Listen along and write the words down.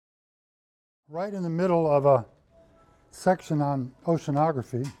Right in the middle of a section on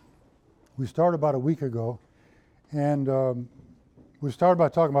oceanography. We started about a week ago, and we started by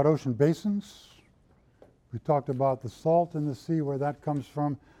talking about ocean basins. We talked about the salt in the sea, where that comes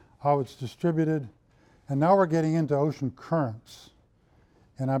from, how it's distributed, and now we're getting into ocean currents.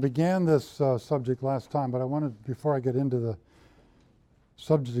 And I began this subject last time, but I wanted, before I get into the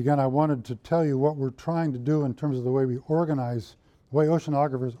subject again, I wanted to tell you what we're trying to do in terms of the way we organize, the way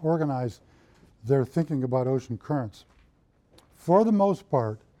oceanographers organize their thinking about ocean currents. For the most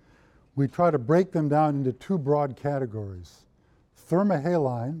part, we try to break them down into two broad categories: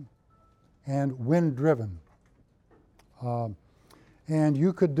 thermohaline and wind-driven. And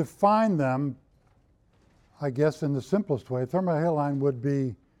you could define them, I guess, in the simplest way. Thermohaline would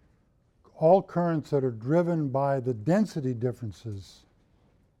be all currents that are driven by the density differences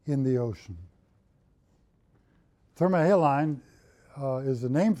in the ocean. Thermohaline is the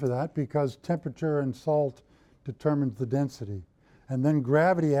name for that because temperature and salt determines the density. And then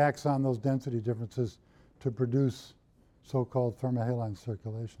gravity acts on those density differences to produce so-called thermohaline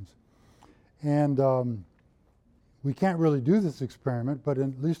circulations. And we can't really do this experiment, but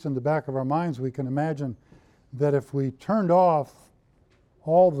at least in the back of our minds, we can imagine that if we turned off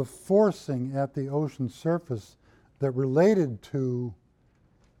all the forcing at the ocean surface that related to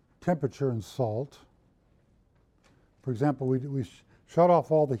temperature and salt. For example, we shut off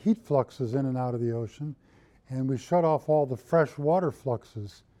all the heat fluxes in and out of the ocean, and we shut off all the fresh water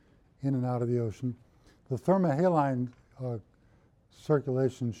fluxes in and out of the ocean. The thermohaline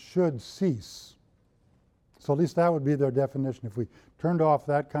circulation should cease. So at least that would be their definition. If we turned off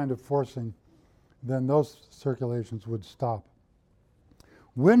that kind of forcing, then those circulations would stop.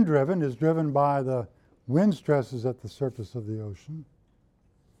 Wind-driven is driven by the wind stresses at the surface of the ocean.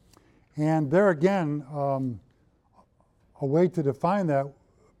 And there again, a way to define that,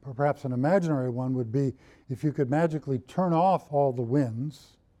 perhaps an imaginary one, would be if you could magically turn off all the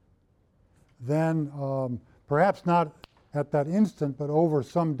winds, then perhaps not at that instant, but over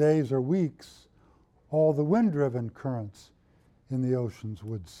some days or weeks, all the wind-driven currents in the oceans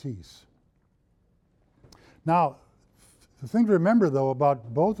would cease. Now, the thing to remember, though,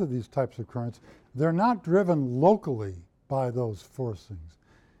 about both of these types of currents, they're not driven locally by those forcings.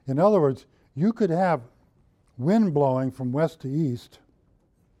 In other words, you could have wind blowing from west to east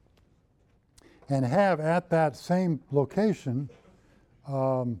and have at that same location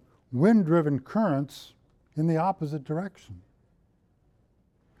wind-driven currents in the opposite direction.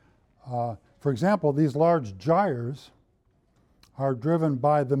 For example, these large gyres are driven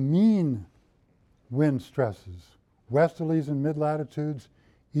by the mean wind stresses, westerlies in mid-latitudes,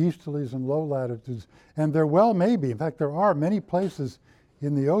 easterlies in low latitudes, and there well may be, in fact there are many places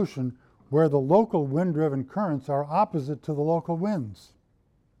in the ocean where the local wind-driven currents are opposite to the local winds.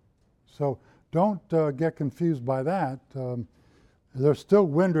 So don't get confused by that. There's still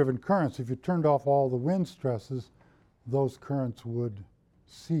wind-driven currents. If you turned off all the wind stresses, those currents would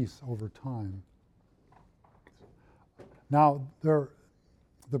cease over time. Now, the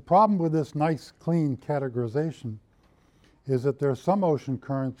problem with this nice, clean categorization is that there are some ocean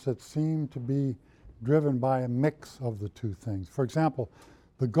currents that seem to be driven by a mix of the two things. For example,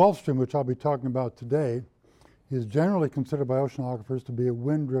 the Gulf Stream, which I'll be talking about today, is generally considered by oceanographers to be a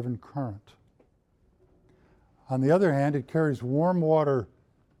wind-driven current. On the other hand, it carries warm water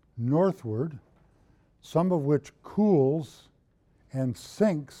northward, some of which cools and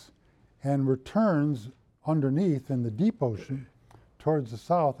sinks and returns underneath in the deep ocean towards the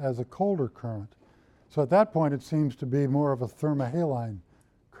south as a colder current. So at that point, it seems to be more of a thermohaline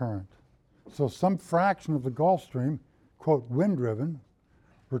current. So some fraction of the Gulf Stream, quote, wind-driven,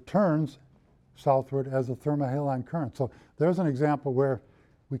 returns southward as a thermohaline current. So there's an example where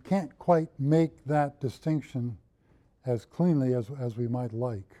we can't quite make that distinction as cleanly as we might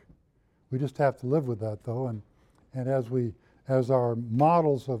like. We just have to live with that, though, and as our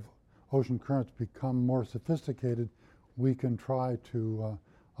models of ocean currents become more sophisticated, we can try to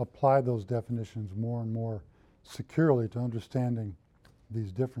apply those definitions more and more securely to understanding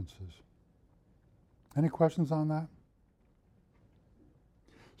these differences. Any questions on that?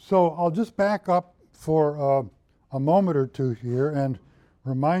 So I'll just back up for a moment or two here and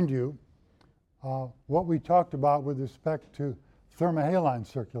remind you what we talked about with respect to thermohaline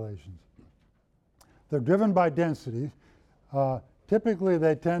circulations. They're driven by density. Typically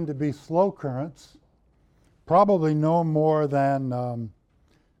they tend to be slow currents, probably no more than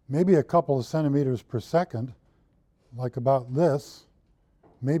maybe a couple of centimeters per second, like about this,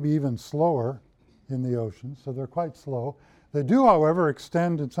 maybe even slower in the ocean, so they're quite slow. They do, however,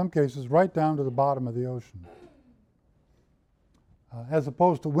 extend in some cases right down to the bottom of the ocean. as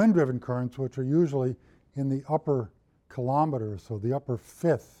opposed to wind-driven currents, which are usually in the upper kilometer or so, the upper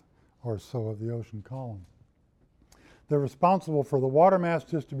fifth or so of the ocean column. They're responsible for the water mass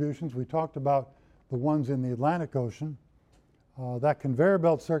distributions. We talked about the ones in the Atlantic Ocean. That conveyor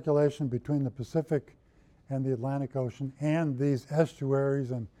belt circulation between the Pacific and the Atlantic Ocean, and these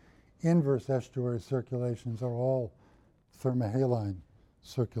estuaries and inverse estuary circulations are all thermohaline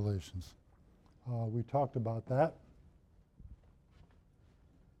circulations. We talked about that.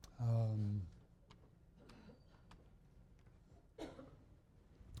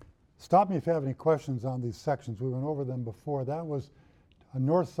 Stop me if you have any questions on these sections. We went over them before. That was a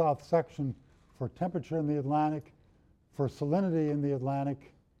north-south section for temperature in the Atlantic, for salinity in the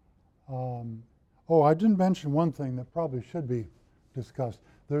Atlantic. Oh, I didn't mention one thing that probably should be discussed.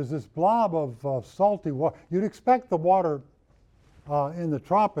 There's this blob of salty water. You'd expect the water in the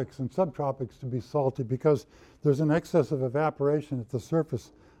tropics and subtropics to be salty because there's an excess of evaporation at the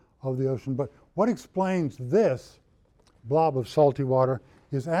surface of the ocean. But what explains this blob of salty water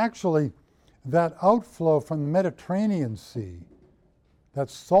is actually that outflow from the Mediterranean Sea, that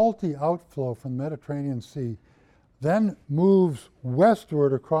salty outflow from the Mediterranean Sea, then moves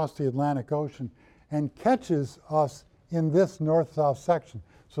westward across the Atlantic Ocean and catches us in this north-south section.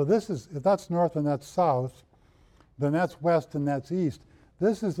 So this is, if that's north and that's south, then that's west and that's east.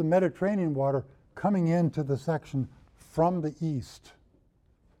 This is the Mediterranean water coming into the section from the east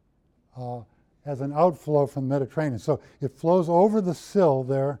as an outflow from the Mediterranean. So it flows over the sill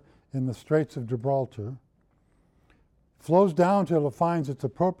there in the Straits of Gibraltar, flows down till it finds its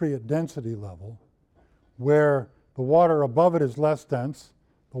appropriate density level, where the water above it is less dense,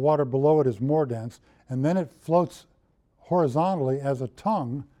 the water below it is more dense, and then it floats horizontally as a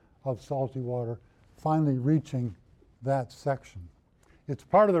tongue of salty water, finally reaching that section. It's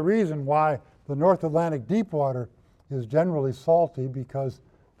part of the reason why the North Atlantic deep water is generally salty, because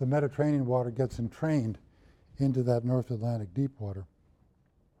the Mediterranean water gets entrained into that North Atlantic deep water.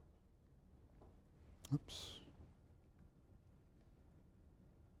 Oops.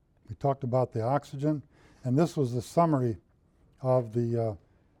 We talked about the oxygen, and this was the summary of the,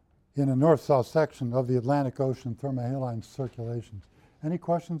 in a north-south section of the Atlantic Ocean thermohaline circulations. Any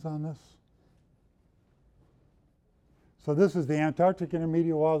questions on this? So this is the Antarctic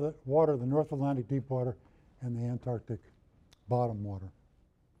intermediate water, the North Atlantic deep water, and the Antarctic bottom water.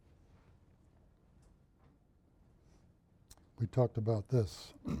 We talked about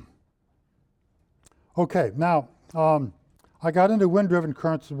this. Okay, now I got into wind-driven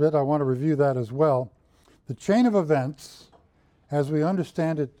currents a bit. I want to review that as well. The chain of events, as we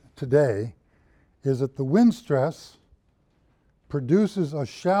understand it today, is that the wind stress produces a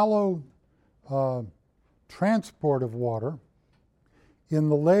shallow transport of water in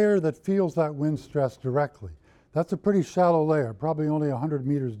the layer that feels that wind stress directly. That's a pretty shallow layer, probably only 100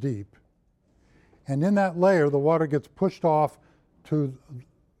 meters deep. And in that layer, the water gets pushed off to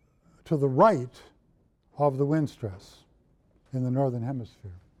the right of the wind stress in the northern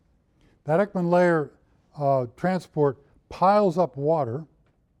hemisphere. That Ekman layer transport piles up water.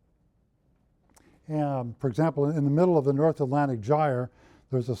 And, for example, in the middle of the North Atlantic gyre,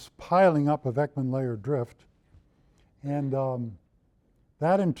 there's a piling up of Ekman layer drift. And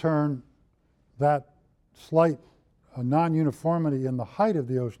that in turn, that slight non-uniformity in the height of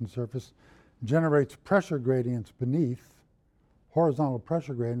the ocean surface generates pressure gradients beneath, horizontal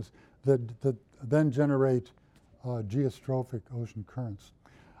pressure gradients, that then generate geostrophic ocean currents.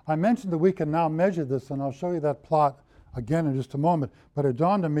 I mentioned that we can now measure this, and I'll show you that plot again in just a moment, but it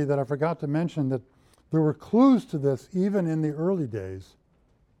dawned on me that I forgot to mention that there were clues to this even in the early days.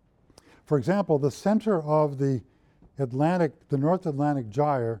 For example, the center of the North Atlantic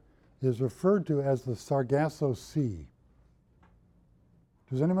gyre is referred to as the Sargasso Sea.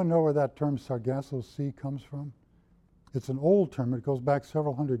 Does anyone know where that term Sargasso Sea comes from? It's an old term. It goes back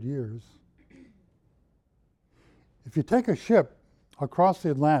several hundred years. If you take a ship across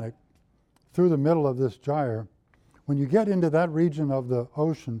the Atlantic through the middle of this gyre, when you get into that region of the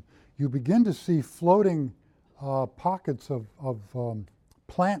ocean, you begin to see floating pockets of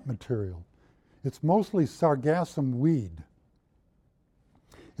plant material. It's mostly sargassum weed.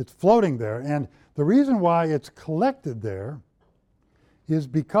 It's floating there, and the reason why it's collected there is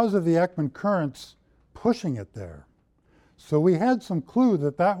because of the Ekman currents pushing it there. So we had some clue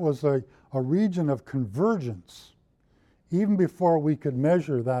that that was a region of convergence even before we could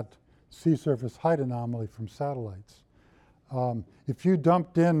measure that sea surface height anomaly from satellites. If you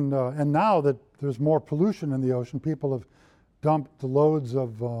dumped in, and now that there's more pollution in the ocean, people have dumped loads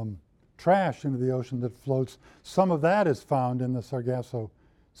of trash into the ocean that floats. Some of that is found in the Sargasso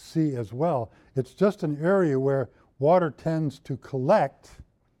Sea as well. It's just an area where water tends to collect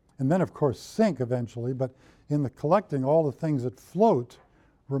and then, of course, sink eventually, but in the collecting, all the things that float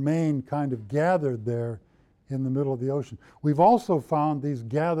remain kind of gathered there in the middle of the ocean. We've also found these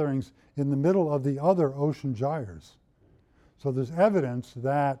gatherings in the middle of the other ocean gyres. So there's evidence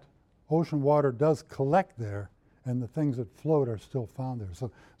that ocean water does collect there, and the things that float are still found there.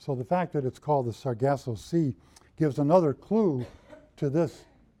 So the fact that it's called the Sargasso Sea gives another clue to this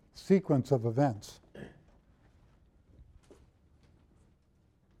sequence of events.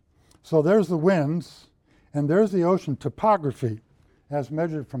 So there's the winds, and there's the ocean topography as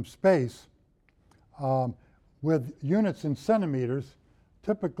measured from space with units in centimeters.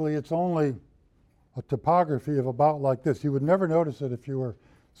 Typically, it's only a topography of about like this. You would never notice it if you were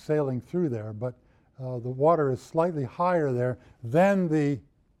sailing through there, but the water is slightly higher there than the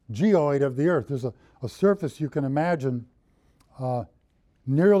geoid of the Earth. There's a surface you can imagine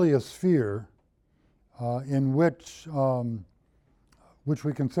nearly a sphere in which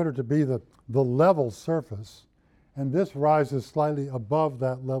we consider to be the level surface, and this rises slightly above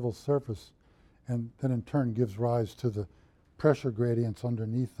that level surface, and then in turn gives rise to the pressure gradients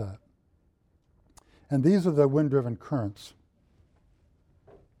underneath that. And these are the wind-driven currents.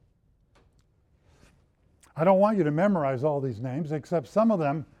 I don't want you to memorize all these names, except some of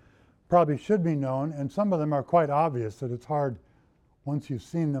them probably should be known, and some of them are quite obvious that it's hard, once you've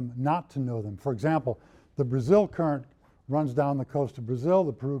seen them, not to know them. For example, the Brazil current runs down the coast of Brazil,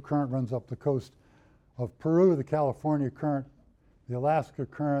 the Peru current runs up the coast of Peru, the California current, the Alaska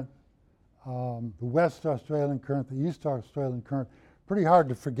current, the West Australian current, the East Australian current. Pretty hard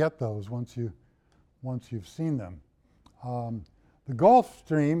to forget those once you've seen them. The Gulf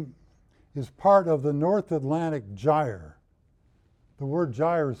Stream is part of the North Atlantic Gyre. The word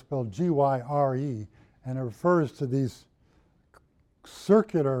gyre is spelled G-Y-R-E, and it refers to these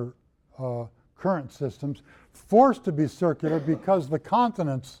circular current systems, forced to be circular because the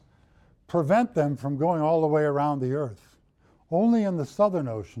continents prevent them from going all the way around the Earth. Only in the Southern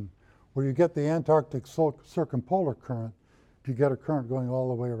Ocean, where you get the Antarctic circumpolar current, do you get a current going all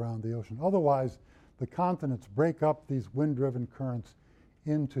the way around the ocean. Otherwise, the continents break up these wind-driven currents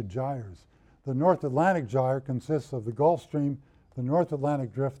into gyres. The North Atlantic Gyre consists of the Gulf Stream, the North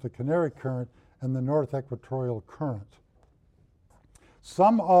Atlantic Drift, the Canary Current, and the North Equatorial Current.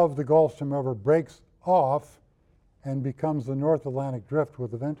 Some of the Gulf Stream, however, breaks off and becomes the North Atlantic Drift,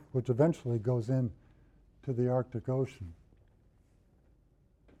 which eventually goes into the Arctic Ocean.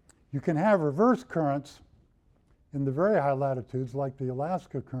 You can have reverse currents in the very high latitudes, like the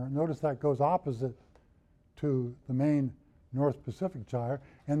Alaska current. Notice that goes opposite to the main North Pacific Gyre,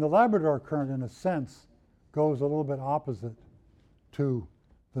 and the Labrador current, in a sense, goes a little bit opposite to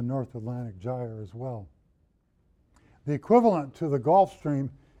the North Atlantic Gyre as well. The equivalent to the Gulf Stream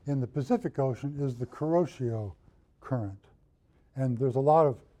in the Pacific Ocean is the Kuroshio current, and there's a lot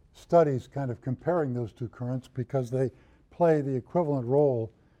of studies kind of comparing those two currents because they play the equivalent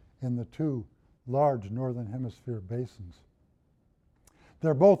role in the two large northern hemisphere basins.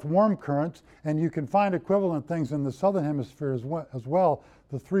 They're both warm currents, and you can find equivalent things in the southern hemisphere as well.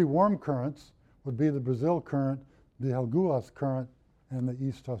 The three warm currents would be the Brazil current, the Helguas current, and the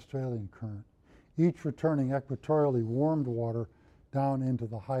East Australian current, each returning equatorially warmed water down into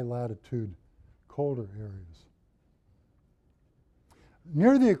the high latitude colder areas.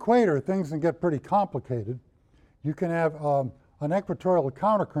 Near the equator, things can get pretty complicated. You can have an equatorial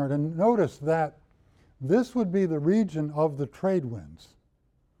countercurrent, and notice that this would be the region of the trade winds,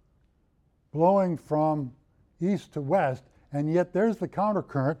 blowing from east to west, and yet there's the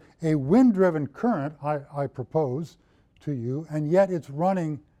countercurrent, a wind-driven current, I propose to you, and yet it's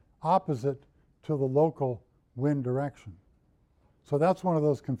running opposite to the local wind direction. So that's one of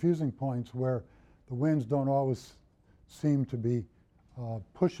those confusing points where the winds don't always seem to be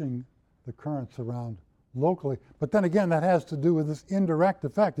pushing the currents around locally. But then again, that has to do with this indirect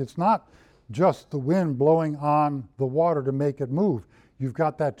effect. It's not just the wind blowing on the water to make it move. You've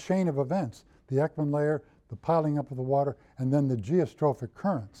got that chain of events, the Ekman layer, the piling up of the water, and then the geostrophic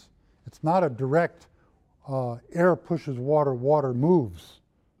currents. It's not a direct air pushes water, water moves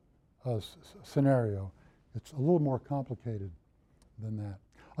scenario. It's a little more complicated than that.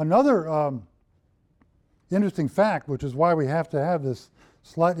 Another interesting fact, which is why we have to have this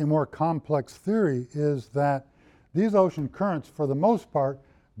slightly more complex theory, is that these ocean currents, for the most part,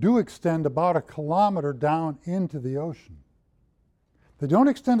 do extend about 1 kilometer down into the ocean. They don't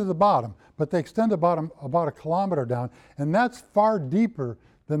extend to the bottom, but they extend about 1 kilometer down, and that's far deeper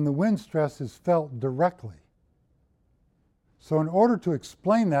than the wind stress is felt directly. So in order to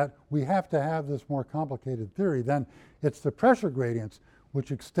explain that, we have to have this more complicated theory. Then it's the pressure gradients,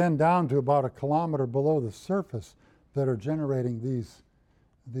 which extend down to about 1 kilometer below the surface, that are generating these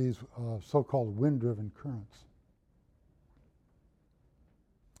so-called wind-driven currents.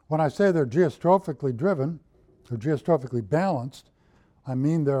 When I say they're geostrophically driven, or geostrophically balanced, I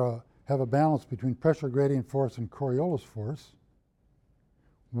mean they have a balance between pressure gradient force and Coriolis force.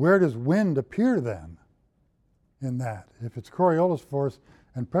 Where does wind appear then in that? If it's Coriolis force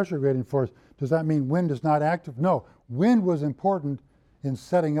and pressure gradient force, does that mean wind is not active? No, wind was important in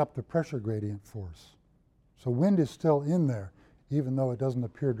setting up the pressure gradient force. So wind is still in there, even though it doesn't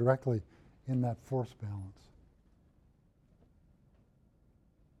appear directly in that force balance.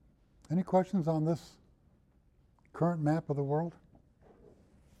 Any questions on this current map of the world?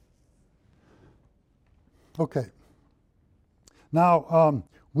 Okay. Now,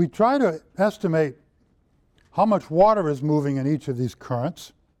 we try to estimate how much water is moving in each of these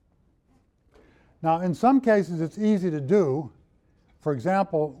currents. Now, in some cases, it's easy to do. For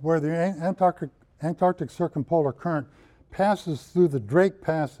example, where the Antarctic circumpolar current passes through the Drake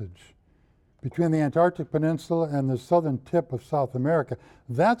Passage between the Antarctic Peninsula and the southern tip of South America,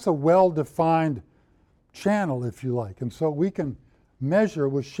 that's a well-defined channel, if you like. And so we can measure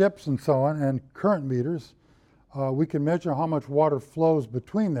with ships and so on and current meters, we can measure how much water flows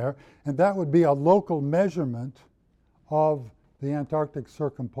between there, and that would be a local measurement of the Antarctic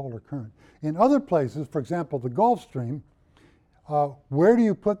circumpolar current. In other places, for example, the Gulf Stream, where do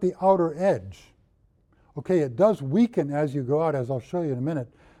you put the outer edge? Okay, it does weaken as you go out, as I'll show you in a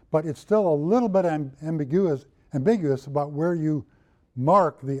minute, but it's still a little bit ambiguous about where you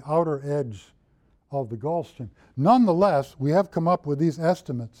mark the outer edge of the Gulf Stream. Nonetheless, we have come up with these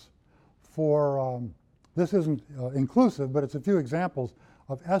estimates for, this isn't inclusive, but it's a few examples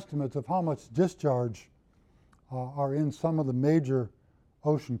of estimates of how much discharge are in some of the major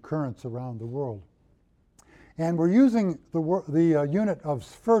ocean currents around the world. And we're using the unit of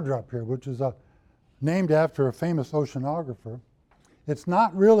Sverdrup here, which is named after a famous oceanographer. It's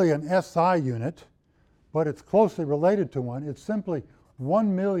not really an SI unit, but it's closely related to one. It's simply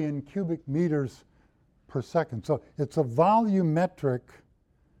 1 million cubic meters per second. So it's a volumetric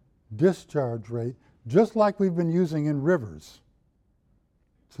discharge rate, just like we've been using in rivers.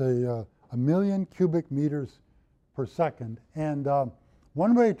 Say 1 million cubic meters per second. And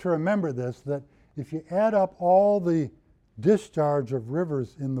one way to remember this, that if you add up all the discharge of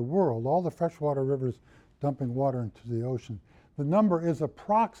rivers in the world, all the freshwater rivers dumping water into the ocean, the number is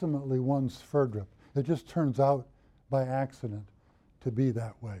approximately 1 Sverdrup. It just turns out by accident to be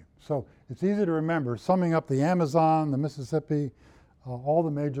that way. So it's easy to remember. Summing up the Amazon, the Mississippi, all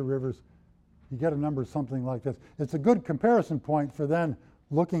the major rivers, you get a number something like this. It's a good comparison point for then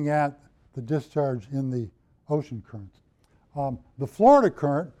looking at the discharge in the ocean currents. The Florida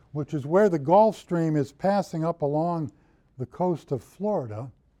current, which is where the Gulf Stream is passing up along the coast of Florida,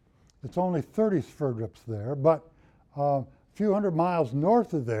 it's only 30 Sverdrups there, but a few hundred miles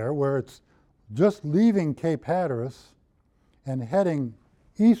north of there, where it's just leaving Cape Hatteras and heading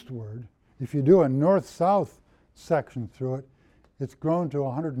eastward, if you do a north-south section through it, it's grown to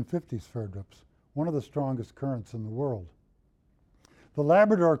 150 Sverdrups, one of the strongest currents in the world. The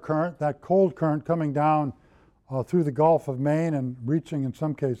Labrador current, that cold current coming down through the Gulf of Maine and reaching, in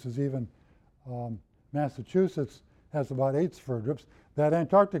some cases, even Massachusetts, has about 8 Sverdrups. That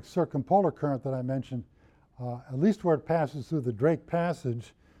Antarctic circumpolar current that I mentioned, at least where it passes through the Drake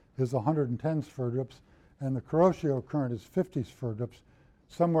Passage, is 110 Sverdrups, and the Kuroshio current is 50 Sverdrups,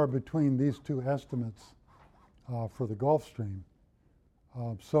 somewhere between these two estimates for the Gulf Stream.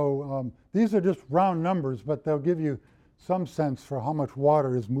 These are just round numbers, but they'll give you some sense for how much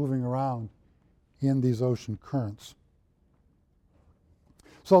water is moving around in these ocean currents.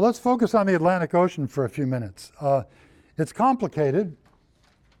 So let's focus on the Atlantic Ocean for a few minutes. It's complicated.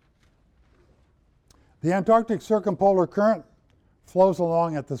 The Antarctic circumpolar current flows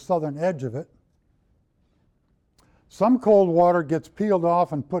along at the southern edge of it. Some cold water gets peeled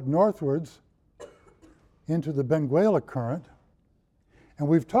off and put northwards into the Benguela current. And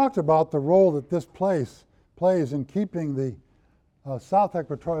we've talked about the role that this plays in keeping the South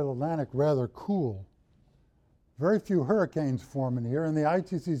Equatorial Atlantic rather cool. Very few hurricanes form in here, and the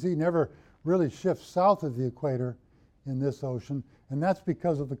ITCZ never really shifts south of the equator in this ocean, and that's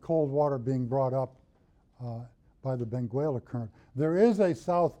because of the cold water being brought up by the Benguela current. There is a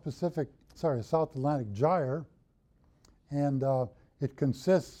South Atlantic gyre, and it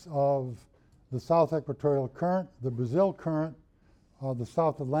consists of the South Equatorial current, the Brazil current, the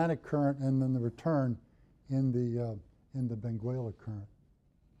South Atlantic current, and then the return in the Benguela current.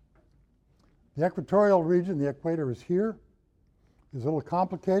 The equatorial region, the equator is here, is a little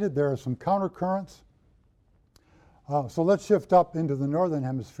complicated. There are some countercurrents. So let's shift up into the northern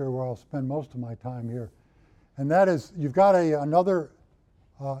hemisphere, where I'll spend most of my time here. And that is, you've got another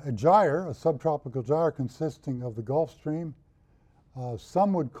a gyre, a subtropical gyre consisting of the Gulf Stream.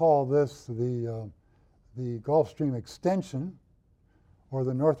 Some would call this the Gulf Stream extension, or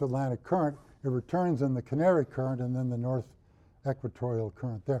the North Atlantic Current. It returns in the Canary Current and then the North Equatorial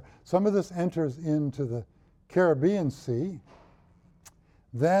Current there. Some of this enters into the Caribbean Sea.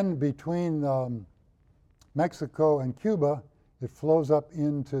 Then between Mexico and Cuba, it flows up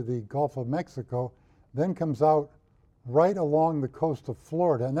into the Gulf of Mexico, then comes out right along the coast of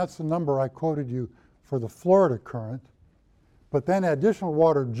Florida. And that's the number I quoted you for the Florida current. But then additional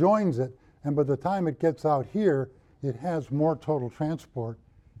water joins it, and by the time it gets out here, it has more total transport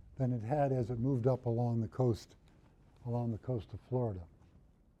than it had as it moved up along the coast of Florida.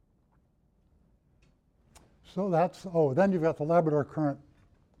 So that's, then you've got the Labrador Current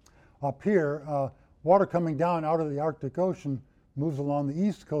up here. Water coming down out of the Arctic Ocean moves along the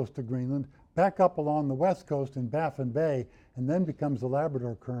east coast of Greenland, back up along the west coast in Baffin Bay, and then becomes the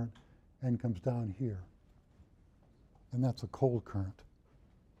Labrador Current and comes down here. And that's a cold current.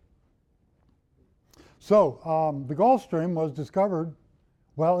 So the Gulf Stream was discovered,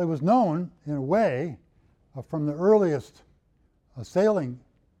 well, it was known in a way from the earliest sailing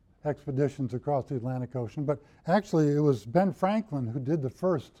expeditions across the Atlantic Ocean, but actually it was Ben Franklin who did the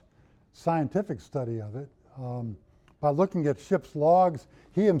first scientific study of it. By looking at ship's logs,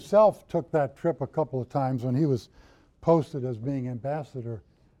 he himself took that trip a couple of times when he was posted as being ambassador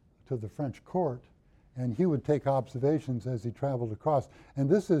to the French court, and he would take observations as he traveled across. And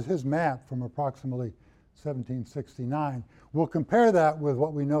this is his map from approximately 1769. We'll compare that with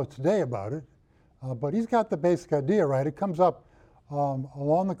what we know today about it, but he's got the basic idea right. It comes up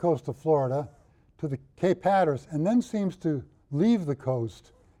along the coast of Florida to the Cape Hatteras and then seems to leave the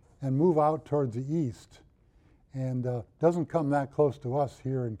coast and move out towards the east, and doesn't come that close to us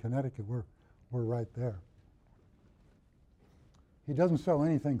here in Connecticut. We're right there. He doesn't show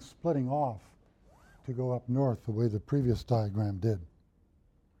anything splitting off to go up north the way the previous diagram did.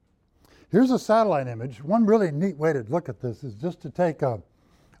 Here's a satellite image. One really neat way to look at this is just to take a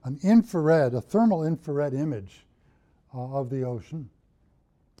thermal infrared image of the ocean,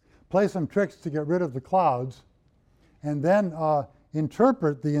 play some tricks to get rid of the clouds, and then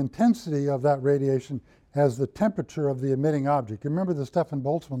interpret the intensity of that radiation as the temperature of the emitting object. You remember the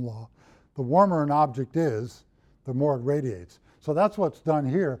Stefan-Boltzmann law. The warmer an object is, the more it radiates. So that's what's done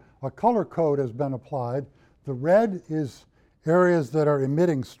here. A color code has been applied. The red is areas that are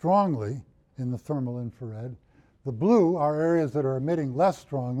emitting strongly in the thermal infrared. The blue are areas that are emitting less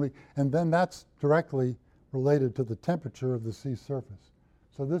strongly, and then that's directly related to the temperature of the sea surface.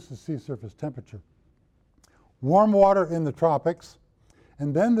 So this is sea surface temperature. Warm water in the tropics,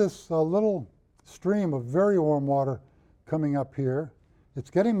 and then this little stream of very warm water coming up here.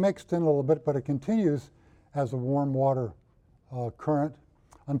 It's getting mixed in a little bit, but it continues as a warm water current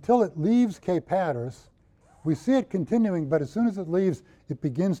until it leaves Cape Hatteras. We see it continuing, but as soon as it leaves, it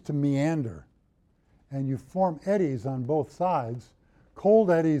begins to meander. And you form eddies on both sides, cold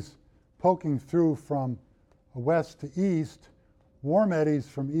eddies poking through from west to east, warm eddies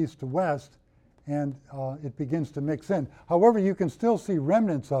from east to west, and it begins to mix in. However, you can still see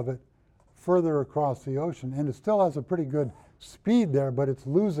remnants of it further across the ocean, and it still has a pretty good speed there, but it's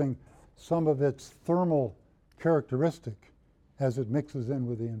losing some of its thermal characteristic as it mixes in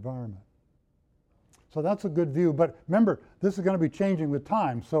with the environment. So that's a good view, but remember, this is going to be changing with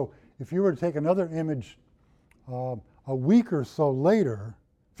time. So if you were to take another image a week or so later,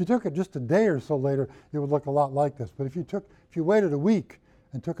 if you took it just a day or so later, it would look a lot like this. But if you waited a week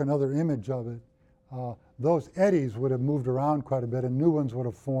and took another image of it, those eddies would have moved around quite a bit and new ones would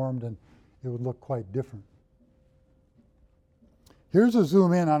have formed, and it would look quite different. Here's a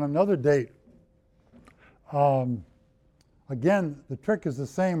zoom in on another date. Again, the trick is the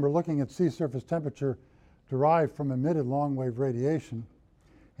same. We're looking at sea surface temperature derived from emitted long-wave radiation.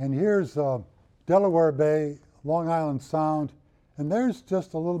 And here's Delaware Bay, Long Island Sound, and there's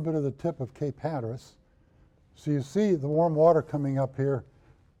just a little bit of the tip of Cape Hatteras. So you see the warm water coming up here.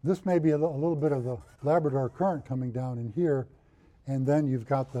 This may be a little bit of the Labrador Current coming down in here, and then you've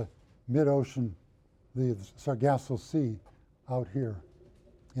got the mid-ocean, the Sargasso Sea out here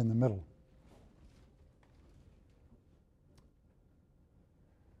in the middle.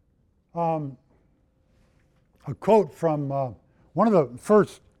 A quote from one of the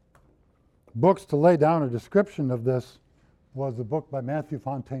first books to lay down a description of this was a book by Matthew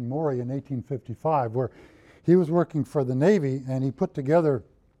Fontaine Maury in 1855, where he was working for the Navy, and he gathered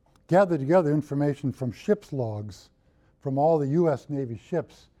together information from ship's logs from all the U.S. Navy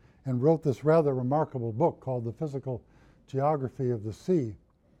ships and wrote this rather remarkable book called The Physical Geography of the Sea.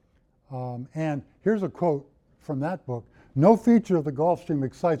 And here's a quote from that book, no feature of the Gulf Stream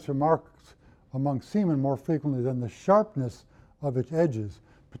excites remarks among seamen more frequently than the sharpness of its edges,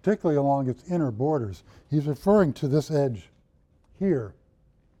 particularly along its inner borders. He's referring to this edge here.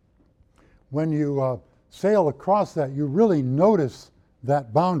 When you sail across that, you really notice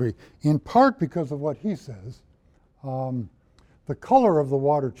that boundary, in part because of what he says. The color of the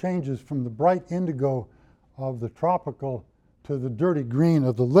water changes from the bright indigo of the tropical to the dirty green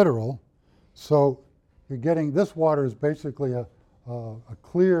of the littoral. So you're getting, this water is basically a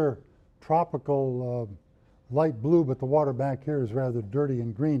clear tropical light blue, but the water back here is rather dirty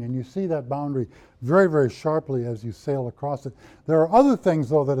and green. And you see that boundary very, very sharply as you sail across it. There are other things,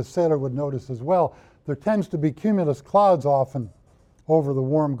 though, that a sailor would notice as well. There tends to be cumulus clouds often over the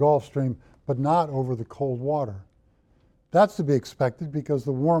warm Gulf Stream, but not over the cold water. That's to be expected because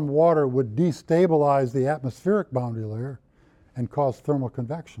the warm water would destabilize the atmospheric boundary layer and cause thermal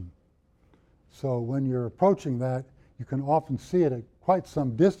convection. So when you're approaching that, you can often see it at quite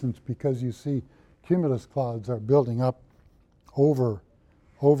some distance because you see cumulus clouds are building up over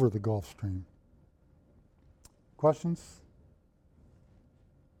the Gulf Stream. Questions?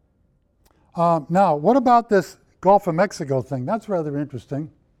 Now, what about this Gulf of Mexico thing? That's rather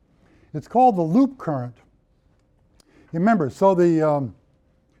interesting. It's called the loop current. You remember, so the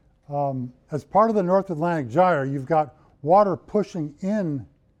as part of the North Atlantic Gyre, you've got water pushing in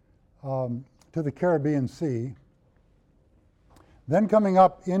to the Caribbean Sea, then coming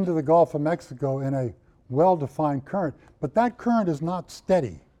up into the Gulf of Mexico in a well-defined current. But that current is not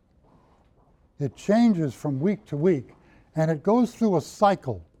steady. It changes from week to week, and it goes through a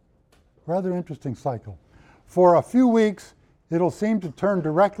cycle, rather interesting cycle. For a few weeks, it'll seem to turn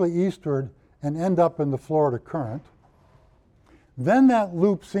directly eastward and end up in the Florida current. Then that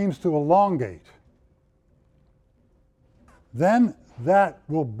loop seems to elongate. Then that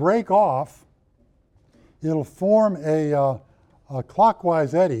will break off. It'll form a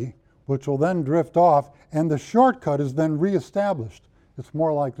clockwise eddy, which will then drift off, and the shortcut is then reestablished. It's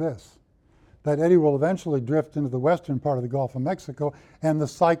more like this. That eddy will eventually drift into the western part of the Gulf of Mexico, and the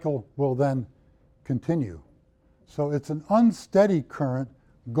cycle will then continue. So it's an unsteady current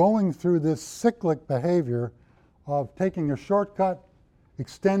going through this cyclic behavior of taking a shortcut,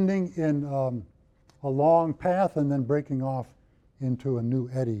 extending in a long path, and then breaking off into a new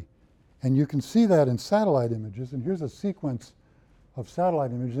eddy. And you can see that in satellite images. And here's a sequence of satellite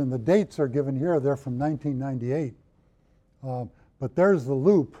images. And the dates are given here. They're from 1998. But there's the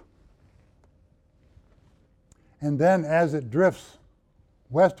loop. And then as it drifts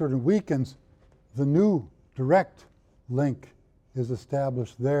westward and weakens, the new direct link is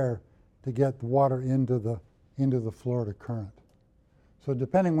established there to get the water into the Florida current. So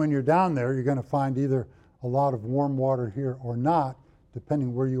depending when you're down there, you're going to find either a lot of warm water here or not,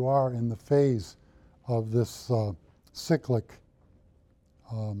 depending where you are in the phase of this cyclic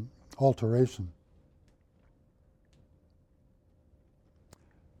alteration.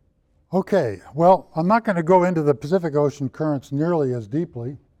 Okay, well, I'm not going to go into the Pacific Ocean currents nearly as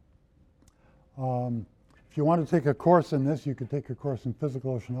deeply. If you want to take a course in this, you could take a course in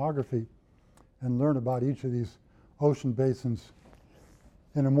physical oceanography and learn about each of these ocean basins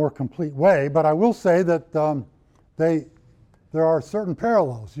in a more complete way. But I will say that there are certain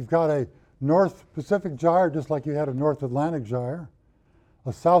parallels. You've got a North Pacific gyre just like you had a North Atlantic gyre,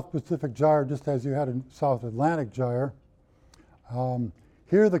 a South Pacific gyre just as you had a South Atlantic gyre.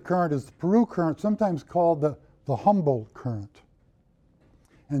 Here the current is the Peru current, sometimes called the Humboldt current.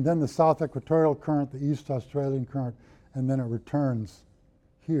 And then the South Equatorial current, the East Australian current, and then it returns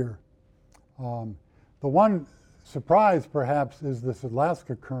here. The one surprise, perhaps, is this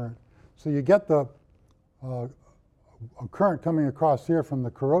Alaska current. So you get a current coming across here from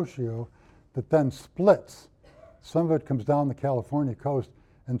the Kuroshio that then splits. Some of it comes down the California coast,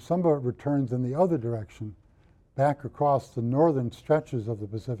 and some of it returns in the other direction, back across the northern stretches of the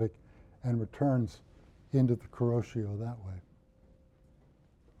Pacific, and returns into the Kuroshio that way.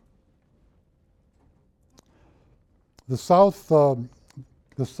 The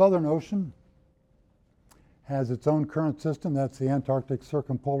Southern Ocean has its own current system. That's the Antarctic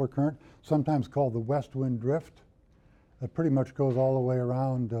Circumpolar Current, sometimes called the West Wind Drift. That pretty much goes all the way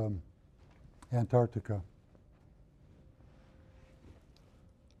around Antarctica.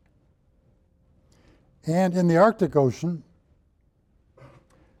 And in the Arctic Ocean,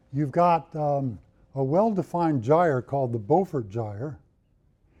 you've got a well-defined gyre called the Beaufort Gyre.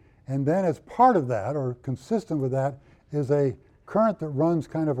 And then as part of that, or consistent with that, is a current that runs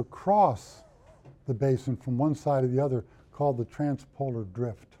kind of across the basin from one side to the other called the Transpolar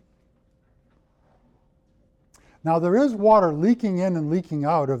Drift. Now there is water leaking in and leaking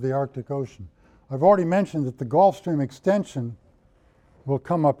out of the Arctic Ocean. I've already mentioned that the Gulf Stream extension will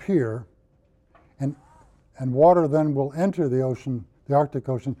come up here, and water then will enter the ocean, the Arctic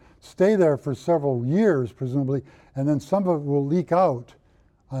Ocean, stay there for several years, presumably, and then some of it will leak out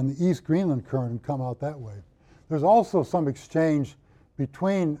on the East Greenland Current and come out that way. There's also some exchange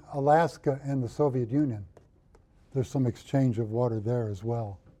between Alaska and the Soviet Union. There's some exchange of water there as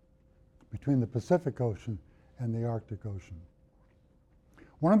well, between the Pacific Ocean and the Arctic Ocean.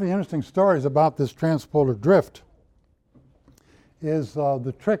 One of the interesting stories about this transpolar drift is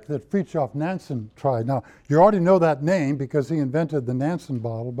the trick that Fridtjof Nansen tried. Now, you already know that name because he invented the Nansen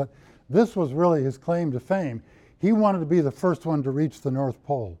bottle, but this was really his claim to fame. He wanted to be the first one to reach the North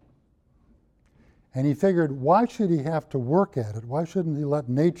Pole. And he figured, why should he have to work at it? Why shouldn't he let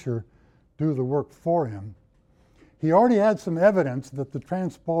nature do the work for him? He already had some evidence that the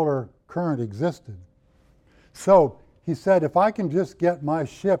transpolar current existed. So he said, if I can just get my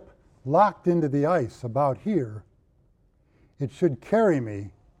ship locked into the ice about here, it should carry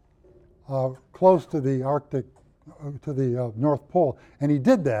me close to the Arctic, to the North Pole. And he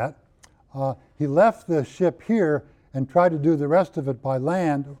did that. He left the ship here and tried to do the rest of it by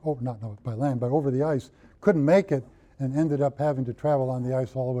land, not by land, but over the ice. Couldn't make it and ended up having to travel on the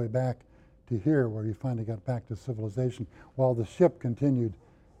ice all the way back to here, where he finally got back to civilization, while the ship continued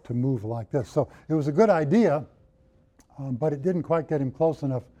to move like this. So it was a good idea, but it didn't quite get him close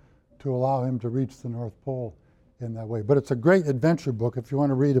enough to allow him to reach the North Pole in that way. But it's a great adventure book. If you want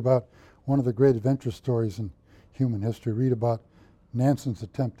to read about one of the great adventure stories in human history, read about Nansen's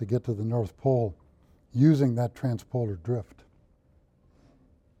attempt to get to the North Pole using that transpolar drift.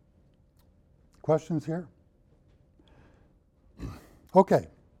 Questions here? Okay.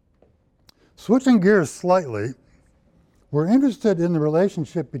 Switching gears slightly, we're interested in the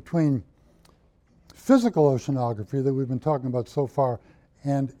relationship between physical oceanography that we've been talking about so far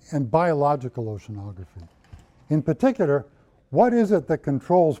and biological oceanography. In particular, what is it that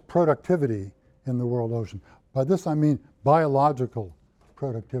controls productivity in the world ocean? By this I mean biological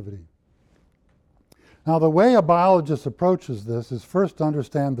productivity. Now, the way a biologist approaches this is first to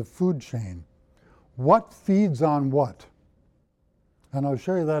understand the food chain. What feeds on what? And I'll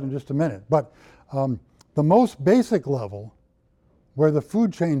show you that in just a minute. But the most basic level, where the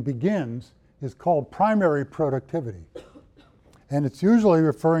food chain begins, is called primary productivity. And it's usually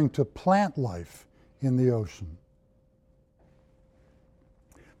referring to plant life in the ocean.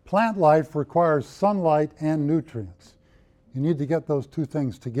 Plant life requires sunlight and nutrients. You need to get those two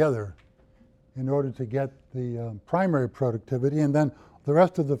things together in order to get the primary productivity, and then the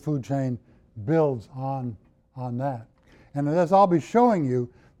rest of the food chain builds on that. And as I'll be showing you,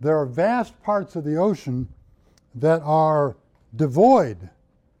 there are vast parts of the ocean that are devoid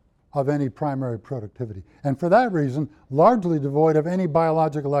of any primary productivity, and for that reason, largely devoid of any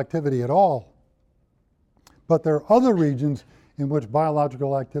biological activity at all. But there are other regions in which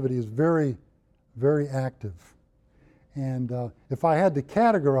biological activity is very, very active. And if I had to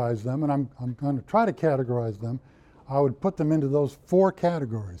categorize them, and I'm going to try to categorize them, I would put them into those four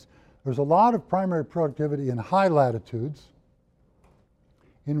categories. There's a lot of primary productivity in high latitudes,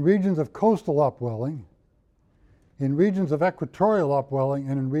 in regions of coastal upwelling, in regions of equatorial upwelling,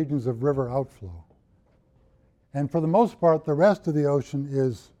 and in regions of river outflow. And for the most part, the rest of the ocean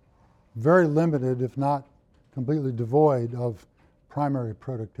is very limited, if not completely devoid of primary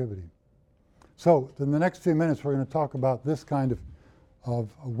productivity. So in the next few minutes, we're going to talk about this kind of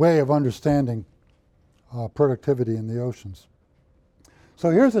a way of understanding productivity in the oceans. So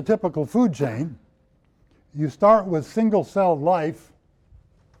here's a typical food chain. You start with single-celled life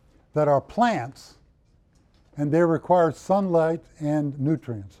that are plants, and they require sunlight and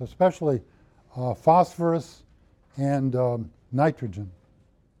nutrients, especially phosphorus and nitrogen.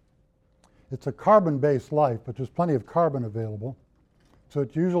 It's a carbon-based life, but there's plenty of carbon available. So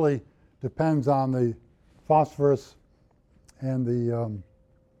it usually depends on the phosphorus and the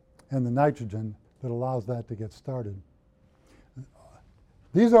nitrogen that allows that to get started.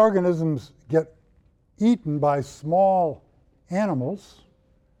 These organisms get eaten by small animals,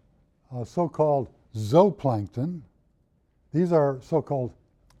 so-called zooplankton. These are so-called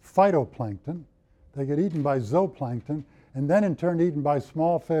phytoplankton. They get eaten by zooplankton, and then in turn eaten by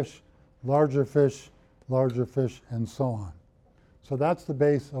small fish, larger fish, and so on. So that's the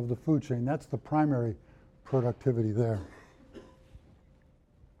base of the food chain. That's the primary productivity there.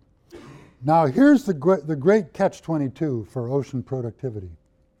 Now here's the great catch-22 for ocean productivity.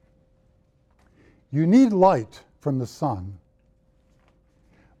 You need light from the sun,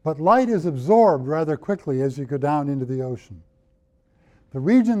 but light is absorbed rather quickly as you go down into the ocean. The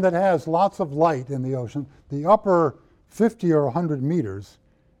region that has lots of light in the ocean, the upper 50 or 100 meters,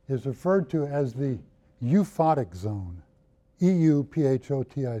 is referred to as the euphotic zone,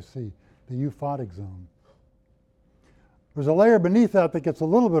 EUPHOTIC, the euphotic zone. There's a layer beneath that that gets a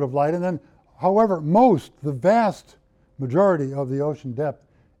little bit of light, and then, however, the vast majority of the ocean depth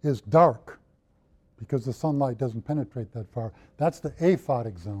is dark because the sunlight doesn't penetrate that far. That's the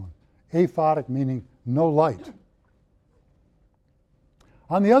aphotic zone. Aphotic meaning no light.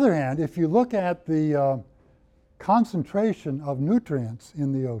 On the other hand, if you look at the concentration of nutrients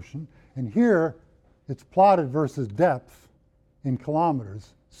in the ocean, and here it's plotted versus depth in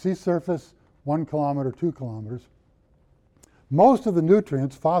kilometers, sea surface, 1 kilometer, 2 kilometers. Most of the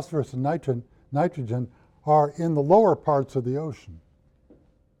nutrients, phosphorus and nitrogen, are in the lower parts of the ocean.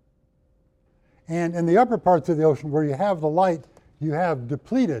 And in the upper parts of the ocean, where you have the light, you have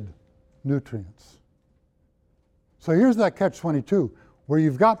depleted nutrients. So here's that catch-22. Where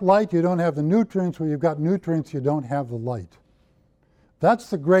you've got light, you don't have the nutrients. Where you've got nutrients, you don't have the light. That's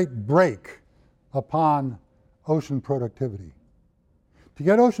the great break upon ocean productivity. To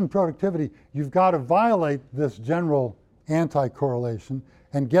get ocean productivity, you've got to violate this general anti-correlation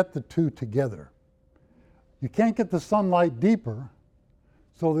and get the two together. You can't get the sunlight deeper,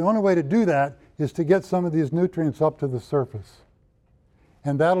 so the only way to do that is to get some of these nutrients up to the surface.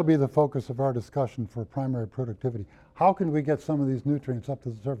 And that'll be the focus of our discussion for primary productivity. How can we get some of these nutrients up to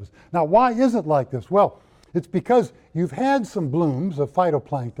the surface? Now, why is it like this? Well, it's because you've had some blooms of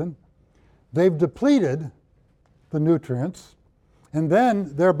phytoplankton. They've depleted the nutrients, and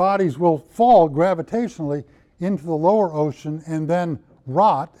then their bodies will fall gravitationally into the lower ocean and then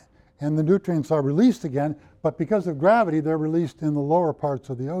rot, and the nutrients are released again, but because of gravity, they're released in the lower parts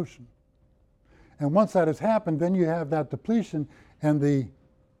of the ocean. And once that has happened, then you have that depletion, and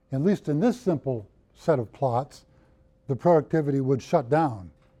at least in this simple set of plots, the productivity would shut down.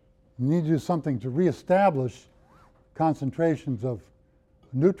 You need to do something to reestablish concentrations of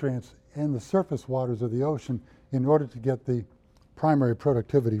nutrients in the surface waters of the ocean in order to get the primary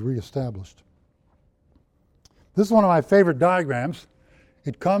productivity reestablished. This is one of my favorite diagrams.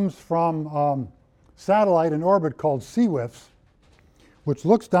 It comes from a satellite in orbit called CWIFS, which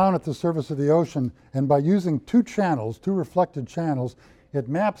looks down at the surface of the ocean, and by using two reflected channels, it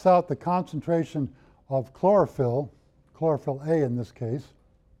maps out the concentration of chlorophyll A in this case,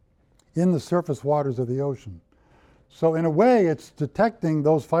 in the surface waters of the ocean. So in a way, it's detecting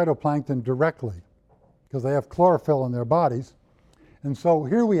those phytoplankton directly because they have chlorophyll in their bodies. And so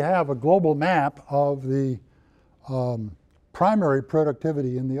here we have a global map of the primary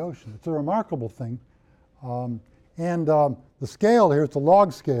productivity in the ocean. It's a remarkable thing. The scale here, it's a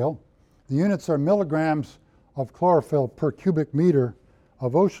log scale. The units are milligrams of chlorophyll per cubic meter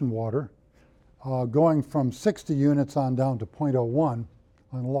of ocean water, going from 60 units on down to 0.01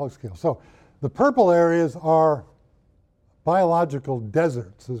 on a log scale. So the purple areas are biological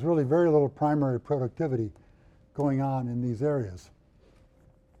deserts. There's really very little primary productivity going on in these areas.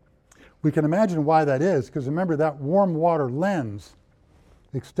 We can imagine why that is, because remember that warm water lens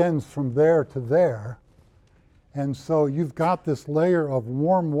extends from there to there. And so you've got this layer of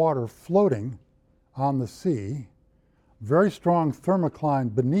warm water floating on the sea, very strong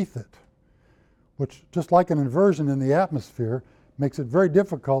thermocline beneath it, which, just like an inversion in the atmosphere, makes it very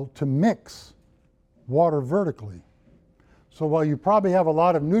difficult to mix water vertically. So while you probably have a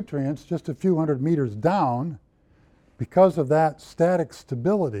lot of nutrients just a few hundred meters down, because of that static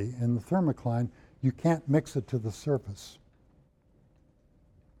stability in the thermocline, you can't mix it to the surface.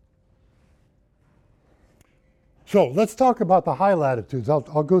 So let's talk about the high latitudes. I'll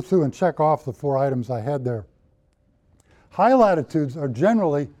go through and check off the 4 items I had there. High latitudes are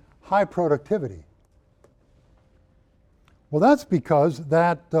generally high productivity. Well, that's because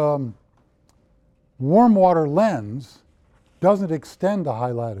that warm water lens doesn't extend to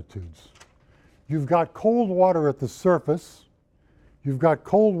high latitudes. You've got cold water at the surface. You've got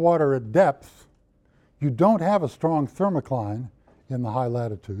cold water at depth. You don't have a strong thermocline in the high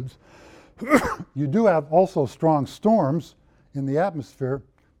latitudes. You do have also strong storms in the atmosphere,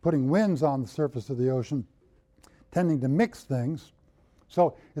 putting winds on the surface of the ocean, tending to mix things.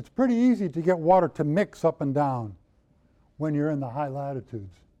 So it's pretty easy to get water to mix up and down when you're in the high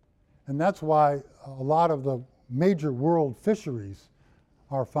latitudes. And that's why a lot of the major world fisheries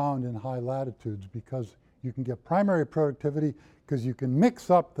are found in high latitudes, because you can get primary productivity because you can mix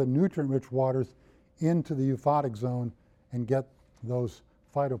up the nutrient-rich waters into the euphotic zone and get those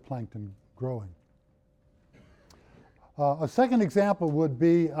phytoplankton growing. A second example would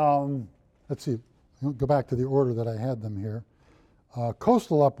be, let's see, I'll go back to the order that I had them here.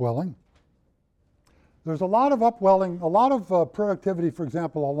 Coastal upwelling. There's a lot of upwelling, a lot of productivity, for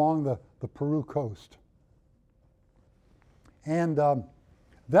example, along the Peru coast. And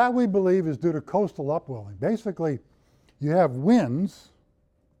That, we believe, is due to coastal upwelling. Basically, you have winds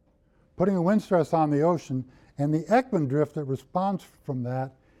putting a wind stress on the ocean, and the Ekman drift that responds from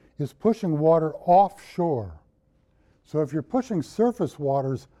that is pushing water offshore. So if you're pushing surface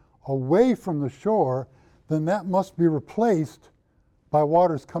waters away from the shore, then that must be replaced by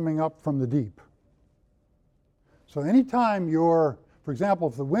waters coming up from the deep. So anytime you're, for example,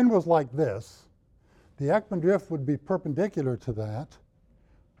 if the wind was like this, the Ekman drift would be perpendicular to that,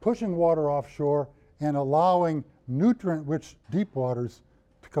 pushing water offshore and allowing nutrient-rich deep waters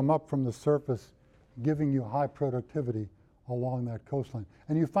to come up from the surface, giving you high productivity along that coastline.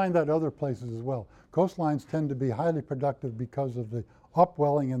 And you find that other places as well. Coastlines tend to be highly productive because of the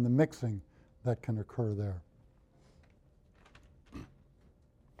upwelling and the mixing that can occur there.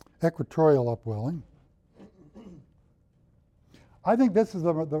 Equatorial upwelling. I think this is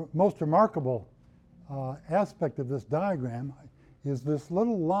the most remarkable aspect of this diagram, is this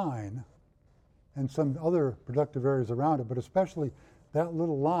little line and some other productive areas around it, but especially that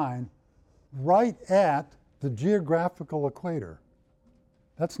little line right at the geographical equator.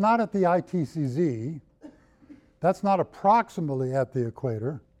 That's not at the ITCZ. That's not approximately at the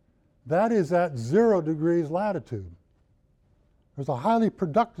equator. That is at 0 degrees latitude. There's a highly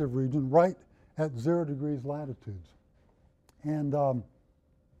productive region right at 0 degrees latitudes. And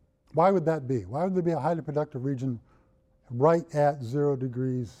why would that be? Why would there be a highly productive region right at 0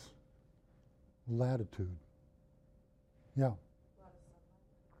 degrees latitude? Yeah.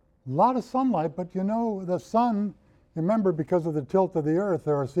 A lot of sunlight, but you know, the sun, remember, because of the tilt of the Earth,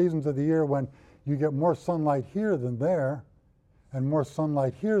 there are seasons of the year when you get more sunlight here than there, and more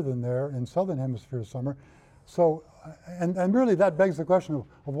sunlight here than there in southern hemisphere summer. So, and really that begs the question of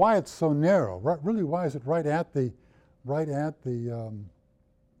why it's so narrow. Really, why is it right at the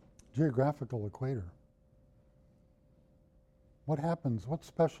geographical equator? What happens? What's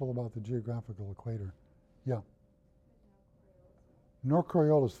special about the geographical equator? Yeah. North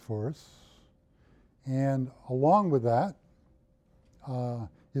Coriolis forests, and along with that,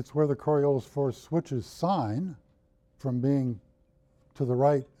 it's where the Coriolis forest switches sign from being to the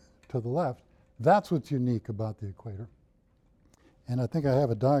right to the left. That's what's unique about the equator. And I think I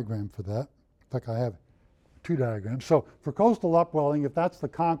have a diagram for that. In fact, I have 2 diagrams. So for coastal upwelling, if that's the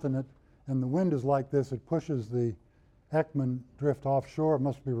continent and the wind is like this, it pushes the Ekman drift offshore. It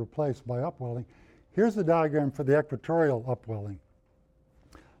must be replaced by upwelling. Here's the diagram for the equatorial upwelling.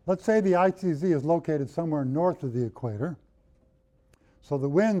 Let's say the ITZ is located somewhere north of the equator. So the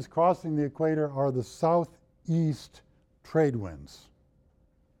winds crossing the equator are the southeast trade winds.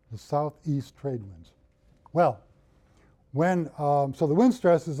 The southeast trade winds. Well, so the wind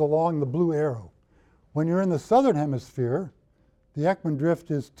stress is along the blue arrow. When you're in the southern hemisphere, the Ekman drift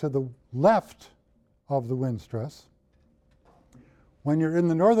is to the left of the wind stress. When you're in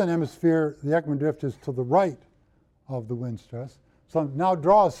the northern hemisphere, the Ekman drift is to the right of the wind stress. So now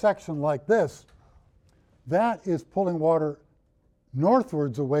draw a section like this. That is pulling water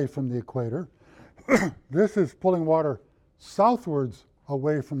northwards away from the equator. This is pulling water southwards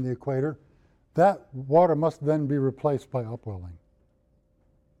away from the equator. That water must then be replaced by upwelling.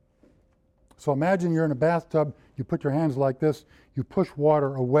 So imagine you're in a bathtub, you put your hands like this, you push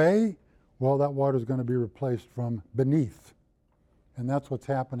water away, well, that water is going to be replaced from beneath. And that's what's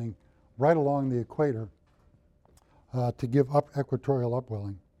happening right along the equator to give equatorial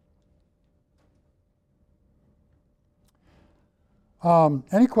upwelling.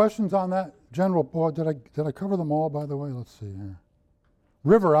 Any questions on that general? Boy, did I cover them all, by the way? Let's see here.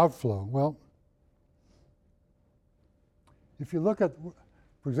 River outflow. Well, if you look at,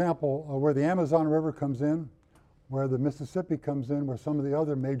 for example, where the Amazon River comes in, where the Mississippi comes in, where some of the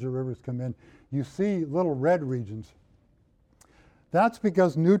other major rivers come in, you see little red regions. That's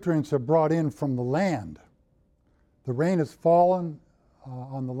because nutrients are brought in from the land. The rain has fallen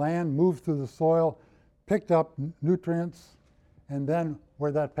on the land, moved through the soil, picked up nutrients, and then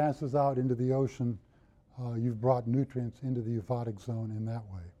where that passes out into the ocean, you've brought nutrients into the euphotic zone in that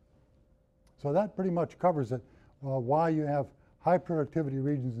way. So that pretty much covers it, why you have high productivity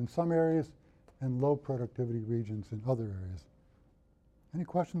regions in some areas and low productivity regions in other areas. Any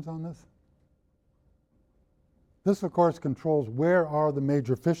questions on this? This, of course, controls where are the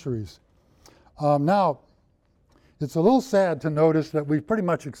major fisheries. Now, it's a little sad to notice that we've pretty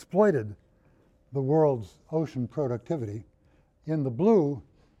much exploited the world's ocean productivity. In the blue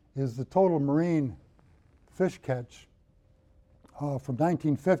is the total marine fish catch from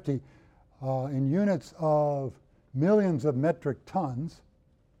 1950 in units of millions of metric tons,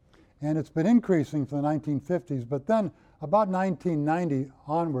 and it's been increasing from the 1950s, but then about 1990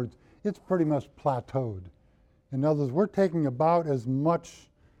 onwards, it's pretty much plateaued. In other words, we're taking about as much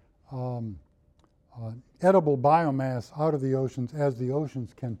um, edible biomass out of the oceans as the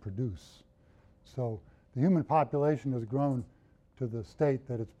oceans can produce. So the human population has grown to the state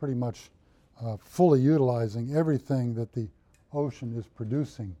that it's pretty much fully utilizing everything that the ocean is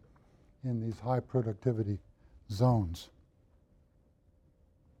producing in these high productivity zones.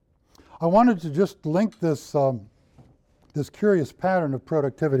 I wanted to just link this, this curious pattern of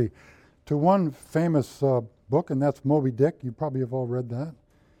productivity to one famous book, and that's Moby Dick. You probably have all read that.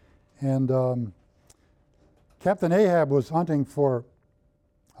 And Captain Ahab was hunting for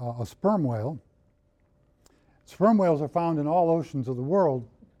a sperm whale. Sperm whales are found in all oceans of the world,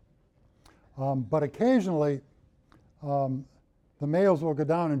 but occasionally the males will go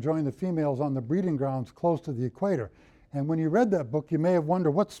down and join the females on the breeding grounds close to the equator. And when you read that book, you may have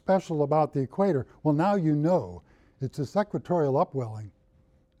wondered what's special about the equator. Well, now you know. It's this equatorial upwelling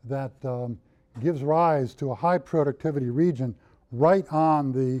that gives rise to a high productivity region right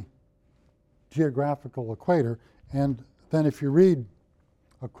on the geographical equator. And then if you read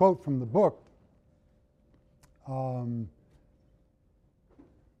a quote from the book,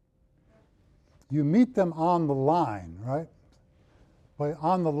 you meet them on the line, right? But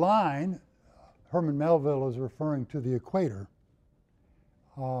on the line, Herman Melville is referring to the equator.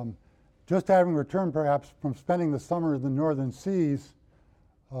 Just having returned perhaps from spending the summer in the northern seas,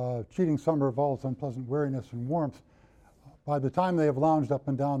 cheating summer of all its unpleasant weariness and warmth, by the time they have lounged up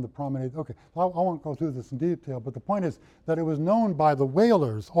and down the promenade, okay, I won't go through this in detail, but the point is that it was known by the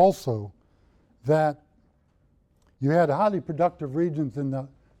whalers also that you had highly productive regions in the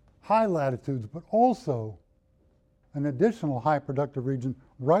high latitudes, but also an additional high productive region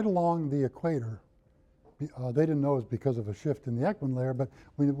right along the equator. They didn't know it was because of a shift in the equine layer, but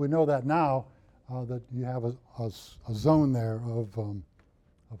we know that now that you have a zone there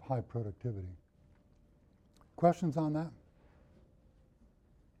of high productivity. Questions on that?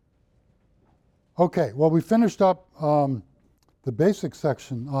 Okay, well, we finished up the basic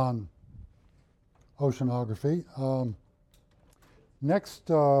section on oceanography.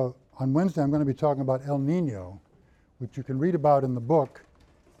 Next, on Wednesday, I'm going to be talking about El Nino, which you can read about in the book,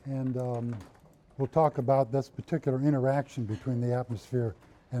 and we'll talk about this particular interaction between the atmosphere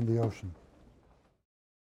and the ocean.